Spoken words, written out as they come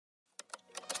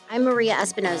I'm Maria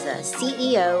Espinoza,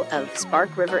 CEO of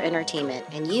Spark River Entertainment,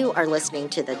 and you are listening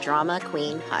to the Drama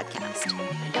Queen podcast.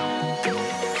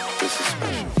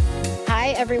 Hi,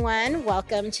 everyone.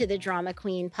 Welcome to the Drama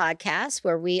Queen podcast,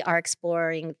 where we are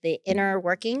exploring the inner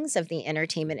workings of the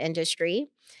entertainment industry.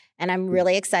 And I'm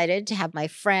really excited to have my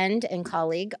friend and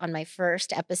colleague on my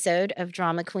first episode of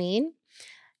Drama Queen,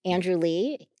 Andrew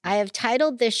Lee. I have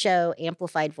titled this show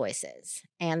Amplified Voices.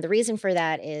 And the reason for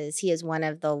that is he is one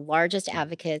of the largest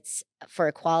advocates for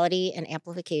equality and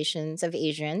amplifications of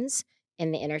Asians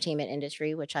in the entertainment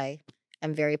industry, which I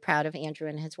am very proud of Andrew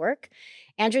and his work.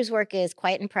 Andrew's work is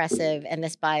quite impressive, and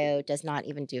this bio does not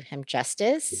even do him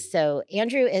justice. So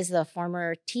Andrew is the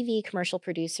former TV commercial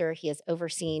producer. He has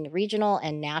overseen regional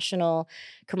and national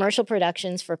commercial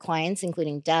productions for clients,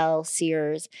 including Dell,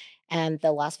 Sears, and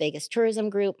the Las Vegas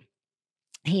Tourism Group.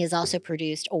 He has also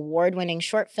produced award-winning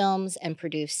short films and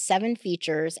produced 7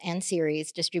 features and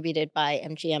series distributed by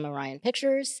MGM Orion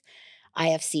Pictures,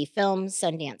 IFC Films,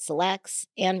 Sundance Selects,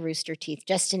 and Rooster Teeth,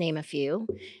 just to name a few.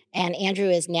 And Andrew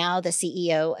is now the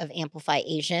CEO of Amplify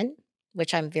Asian,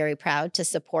 which I'm very proud to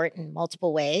support in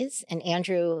multiple ways. And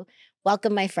Andrew,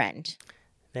 welcome, my friend.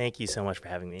 Thank you so much for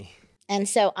having me. And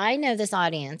so I know this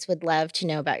audience would love to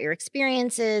know about your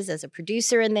experiences as a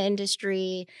producer in the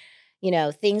industry, you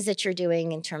know, things that you're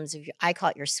doing in terms of, I call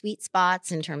it your sweet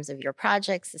spots in terms of your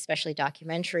projects, especially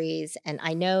documentaries. And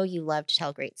I know you love to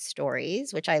tell great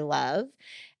stories, which I love.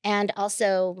 And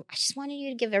also, I just wanted you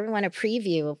to give everyone a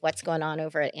preview of what's going on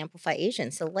over at Amplify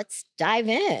Asian. So let's dive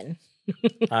in.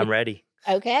 I'm ready.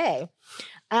 Okay.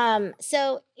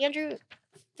 So Andrew,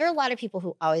 there are a lot of people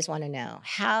who always want to know,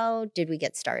 how did we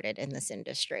get started in this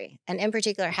industry? And in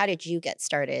particular, how did you get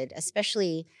started?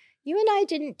 Especially, you and I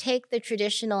didn't take the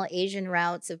traditional Asian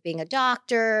routes of being a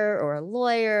doctor or a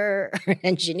lawyer or an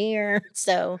engineer.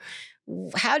 So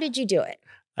how did you do it?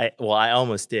 I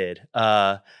almost did.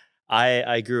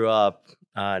 I grew up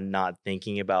not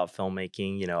thinking about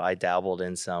filmmaking. You know, I dabbled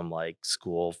in some like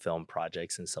school film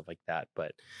projects and stuff like that,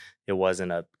 but it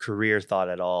wasn't a career thought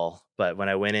at all. But when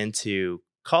I went into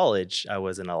college, I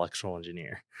was an electrical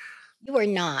engineer. You were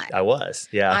not. I was,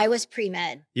 yeah. I was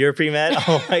pre-med. You were pre-med?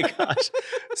 Oh my gosh.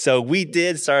 So we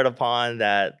did start upon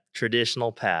that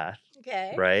traditional path,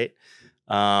 Okay. right?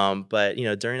 But, you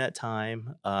know, during that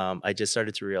time, I just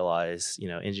started to realize, you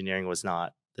know, engineering was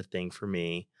not the thing for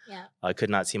me. Yeah. I could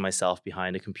not see myself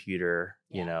behind a computer,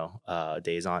 you know,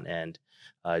 days on end,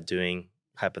 doing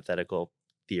hypothetical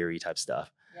theory type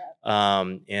stuff.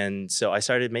 And so I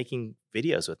started making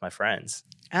videos with my friends.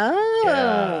 Oh.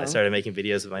 Yeah, I started making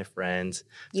videos with my friends.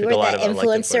 You were the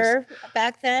influencer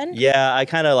back then? Yeah, I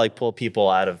kind of like pull people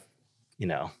out of, you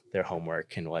know, their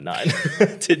homework and whatnot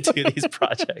to do these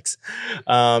projects.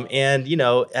 And, you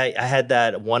know, I had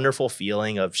that wonderful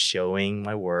feeling of showing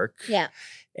my work. Yeah.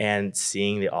 And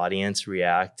seeing the audience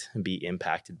react and be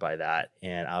impacted by that.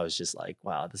 And I was just like,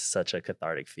 wow, this is such a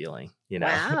cathartic feeling, you know?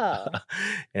 Wow.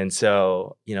 And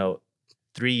so, you know,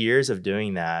 3 years of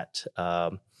doing that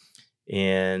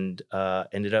and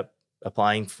ended up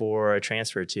applying for a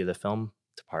transfer to the film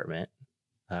department,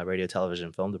 radio,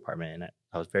 television, film department. And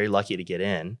I was very lucky to get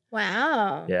in.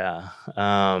 Wow. Yeah.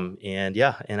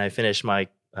 And I finished my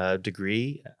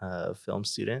degree, film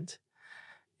student.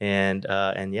 And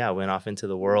yeah, went off into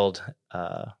the world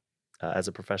as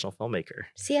a professional filmmaker.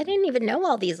 See, I didn't even know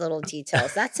all these little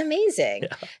details. That's amazing.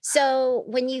 Yeah. So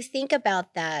when you think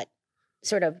about that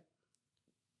sort of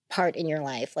part in your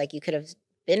life, like you could have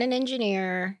been an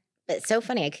engineer, but it's so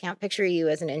funny. I can't picture you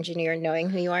as an engineer knowing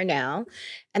who you are now.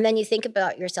 And then you think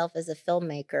about yourself as a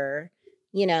filmmaker,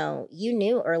 you know, you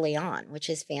knew early on, which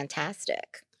is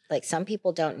fantastic. Like some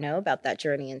people don't know about that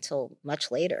journey until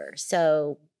much later.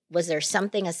 So was there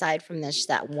something aside from this,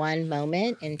 that one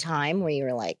moment in time where you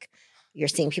were like, you're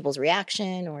seeing people's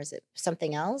reaction, or is it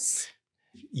something else?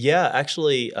 Yeah,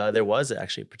 actually, there was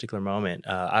actually a particular moment.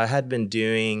 I had been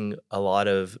doing a lot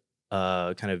of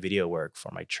kind of video work for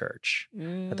my church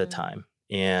at the time.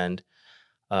 And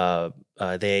after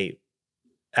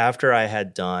I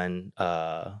had done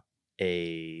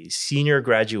a senior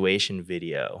graduation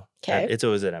video. Okay. It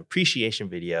was an appreciation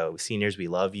video. Seniors, we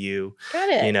love you. Got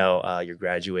it. You know, you're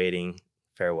graduating,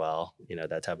 farewell, you know,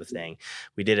 that type of thing.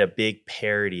 We did a big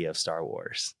parody of Star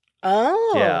Wars.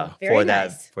 Oh, yeah, very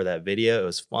nice. For that video. It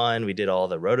was fun. We did all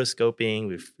the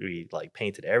rotoscoping. We like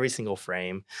painted every single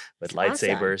frame with That's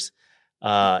lightsabers.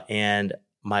 Awesome. And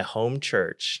my home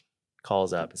church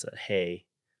calls up and said, hey,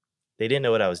 they didn't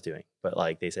know what I was doing, but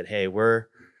like they said, hey, we're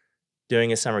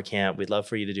doing a summer camp. We'd love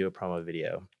for you to do a promo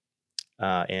video.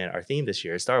 and our theme this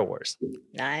year is Star Wars.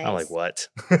 Nice. I'm like, what?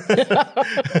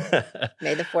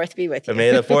 May the 4th be with you.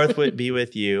 May the 4th be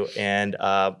with you. And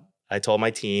I told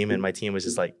my team, and my team was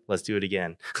just like, let's do it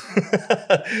again.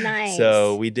 Nice.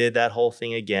 So we did that whole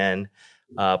thing again,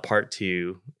 part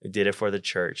 2, did it for the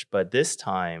church. But this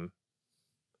time,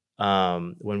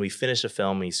 when we finished the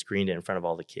film, we screened it in front of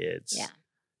all the kids. Yeah.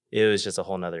 It was just a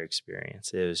whole nother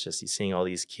experience. It was just seeing all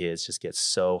these kids just get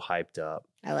so hyped up.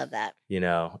 I love that.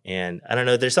 And I don't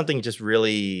know, there's something just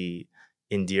really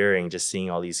endearing just seeing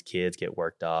all these kids get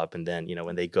worked up. And then,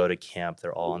 when they go to camp,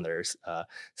 they're all in their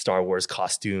Star Wars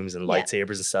costumes and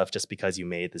lightsabers and stuff just because you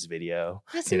made this video.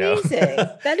 That's amazing.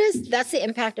 That's the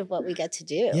impact of what we get to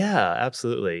do. Yeah,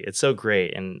 absolutely. It's so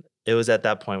great. And it was at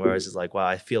that point where I was just like, wow,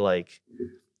 I feel like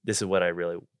this is what I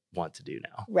really want to do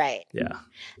now. Right. Yeah.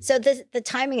 So the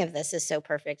timing of this is so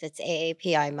perfect. It's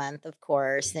AAPI month, of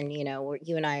course. And,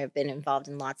 you and I have been involved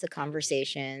in lots of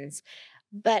conversations.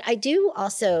 But I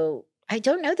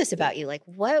don't know this about you. Like,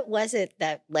 what was it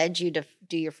that led you to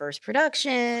do your first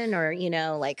production? Or,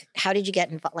 like, how did you get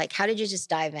involved? Like, how did you just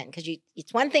dive in? Because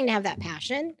it's one thing to have that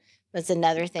passion, but it's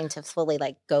another thing to fully,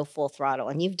 like, go full throttle.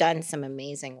 And you've done some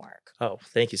amazing work. Oh,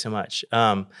 thank you so much.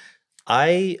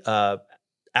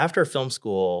 After film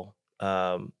school,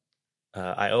 I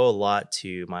owe a lot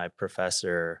to my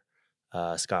professor,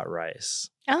 Scott Rice.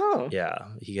 Oh. Yeah,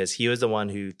 because he was the one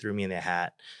who threw me in the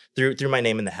hat, threw my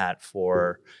name in the hat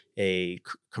for a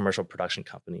commercial production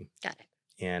company. Got it.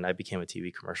 And I became a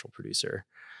TV commercial producer.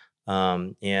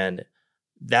 And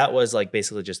that was like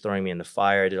basically just throwing me in the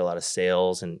fire. I did a lot of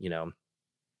sales and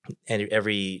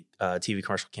every TV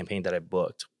commercial campaign that I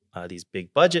booked, these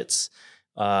big budgets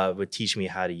would teach me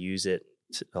how to use it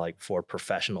for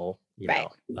professional,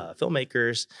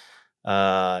 filmmakers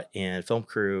and film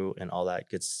crew and all that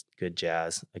good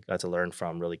jazz. I got to learn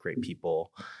from really great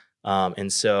people.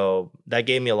 And so that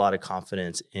gave me a lot of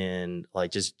confidence in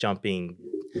just jumping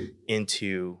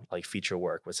into feature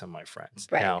work with some of my friends.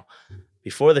 Right. Now,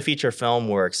 before the feature film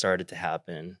work started to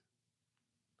happen,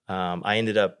 I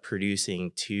ended up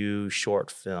producing 2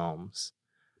 short films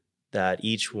that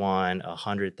each won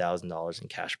 $100,000 in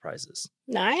cash prizes.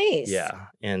 Nice. Yeah.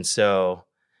 And so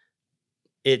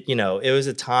it was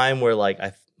a time where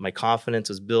my confidence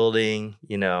was building,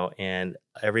 and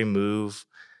every move,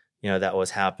 that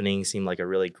was happening seemed like a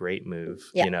really great move,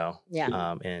 Yeah.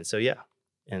 And so,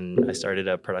 and I started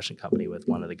a production company with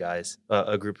one of the guys,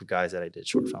 a group of guys that I did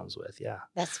short films with. Yeah.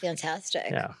 That's fantastic.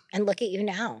 Yeah. And look at you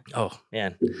now. Oh,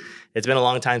 man. It's been a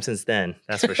long time since then.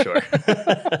 That's for sure.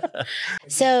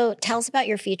 So tell us about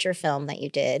your feature film that you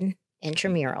did,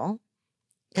 Intramural,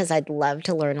 because I'd love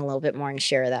to learn a little bit more and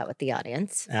share that with the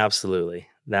audience. Absolutely.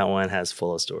 That one has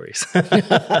full of stories.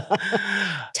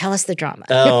 Tell us the drama.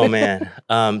 Oh, man.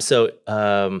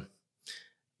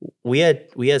 We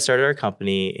had started our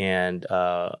company, and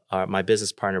my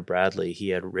business partner, Bradley, he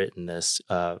had written this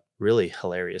really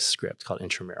hilarious script called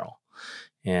Intramural.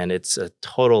 And it's a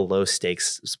total low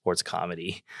stakes sports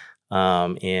comedy.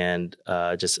 And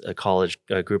just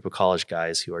a group of college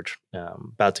guys who are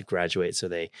about to graduate. So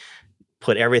they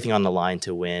put everything on the line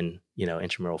to win,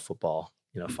 intramural football,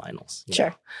 finals.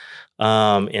 Sure.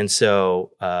 And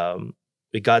so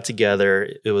we got together.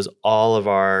 It was all of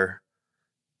our,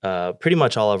 pretty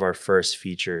much all of our first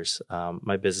features.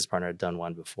 My business partner had done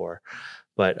one before,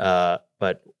 but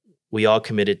we all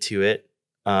committed to it.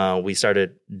 We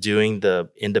started doing the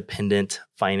independent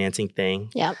financing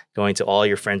thing, going to all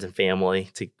your friends and family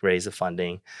to raise the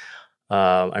funding.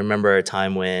 I remember a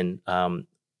time when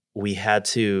we had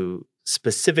to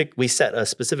we set a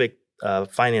specific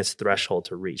finance threshold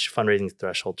to reach, fundraising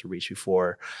threshold to reach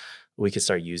before we could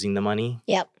start using the money.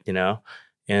 Yep.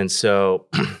 And so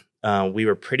we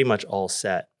were pretty much all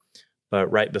set. But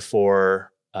right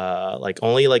before,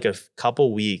 only a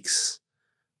couple weeks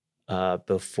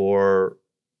before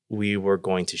we were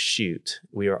going to shoot,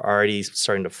 we were already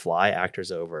starting to fly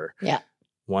actors over. Yeah.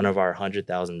 One of our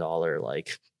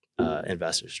 $100,000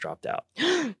 investors dropped out.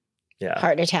 Yeah.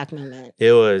 Heart attack moment.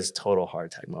 It was total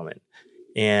heart attack moment.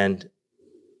 And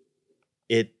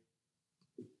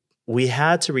we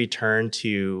had to return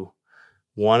to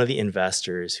one of the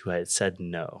investors who had said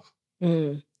no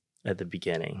at the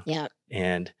beginning. Yeah.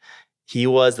 And he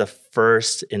was the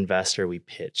first investor we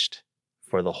pitched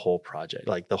for the whole project,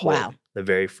 the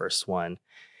very first one.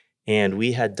 And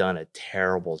we had done a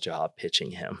terrible job pitching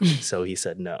him. So he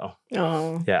said no.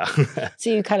 Oh. Yeah.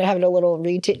 So you kind of have a little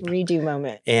redo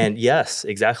moment. And yes,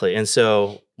 exactly. And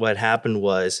so what happened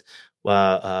was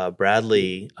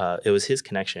Bradley, it was his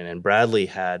connection. And Bradley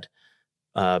had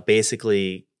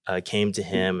basically came to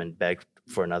him and begged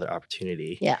for another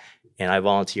opportunity. Yeah. And I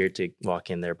volunteered to walk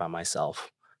in there by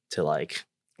myself to like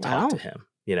talk to him,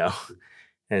 you know?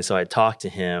 And so I talked to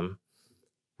him.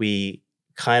 We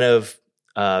kind of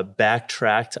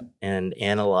backtracked and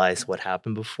analyzed what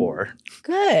happened before.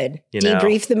 Good. You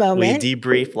Debrief the moment. We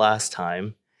debriefed last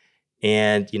time.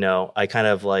 And, you know, I kind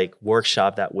of like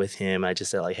workshopped that with him. I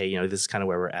just said like, hey, you know, this is kind of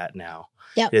where we're at now.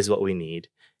 Yep. This is what we need.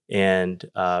 And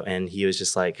he was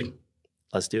just like,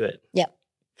 let's do it. Yep.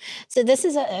 So this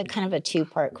is a kind of a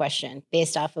two-part question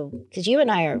based off of, because you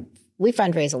and I we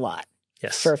fundraise a lot.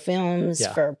 Yes. For films,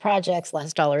 for projects,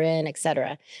 last dollar in, et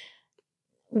cetera.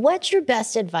 What's your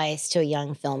best advice to a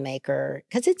young filmmaker?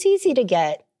 Because it's easy to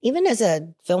get, even as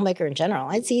a filmmaker in general,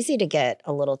 it's easy to get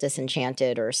a little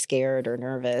disenchanted or scared or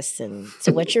nervous. And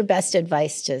so what's your best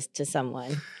advice to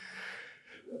someone?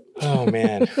 Oh,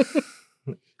 man.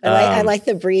 I like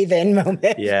the breathe in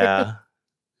moment. Yeah.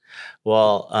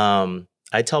 Well,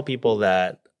 I tell people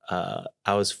that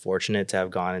I was fortunate to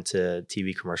have gone into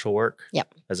TV commercial work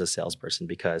as a salesperson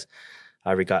because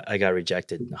I got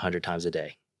rejected 100 times a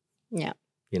day. Yeah.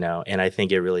 You know, and I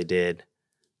think it really did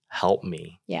help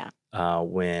me. Yeah.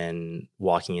 When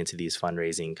walking into these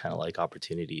fundraising kind of like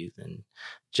opportunities and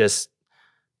just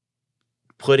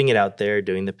putting it out there,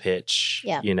 doing the pitch,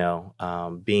 you know,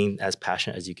 being as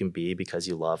passionate as you can be because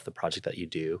you love the project that you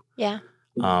do. Yeah.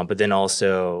 But then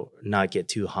also not get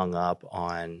too hung up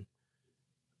on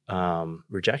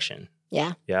rejection.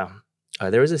 Yeah. Yeah.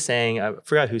 There was a saying, I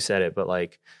forgot who said it, but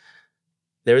like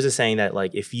there was a saying that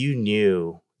like if you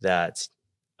knew that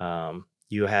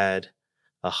you had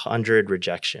 100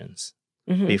 rejections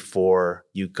before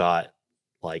you got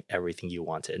like everything you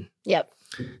wanted. Yep.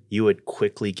 You would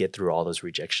quickly get through all those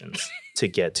rejections to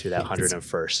get to that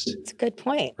 101st. It's a good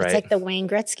point. Right? It's like the Wayne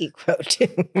Gretzky quote.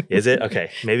 Is it?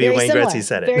 Okay. Maybe Wayne Gretzky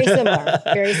said it. Very similar.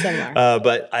 Very similar.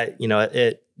 But I, you know,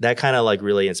 that kind of like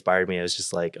really inspired me. I was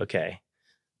just like, okay,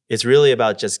 it's really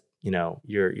about just, you know,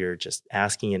 you're just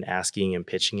asking and asking and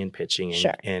pitching and pitching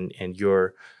and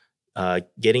you're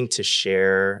getting to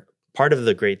share. Part of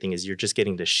the great thing is you're just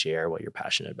getting to share what you're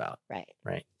passionate about.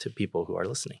 Right. To people who are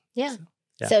listening. Yeah.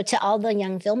 So to all the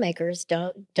young filmmakers,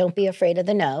 don't be afraid of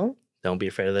the no. Don't be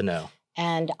afraid of the no.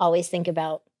 And always think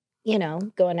about, you know,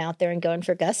 going out there and going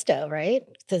for gusto, right?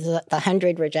 Because the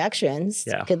 100 rejections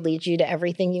could lead you to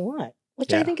everything you want,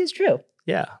 which I think is true.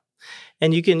 Yeah.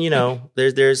 And you can, you know,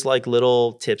 there's like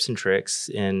little tips and tricks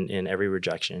in every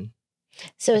rejection.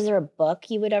 So is there a book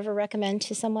you would ever recommend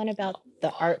to someone about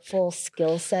the artful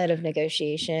skill set of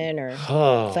negotiation or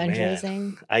fundraising?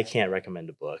 Man. I can't recommend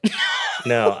a book.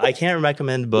 No, I can't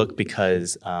recommend a book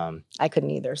because I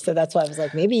couldn't either. So that's why I was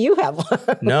like, maybe you have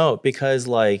one. No, because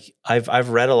like I've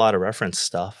read a lot of reference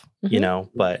stuff, you know,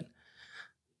 but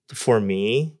for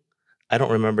me, I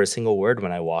don't remember a single word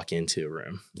when I walk into a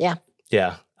room. Yeah.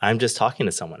 Yeah. I'm just talking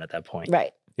to someone at that point.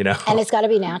 Right. You know, and it's got to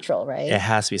be natural, right? It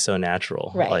has to be so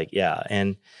natural. Right. Like, yeah.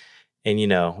 And you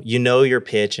know your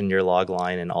pitch and your log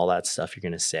line and all that stuff you're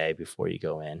going to say before you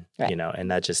go in, you know, and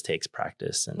that just takes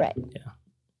practice. And yeah.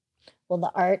 Well,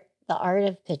 the art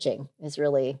of pitching is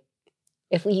really,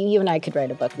 if you and I could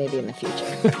write a book maybe in the future.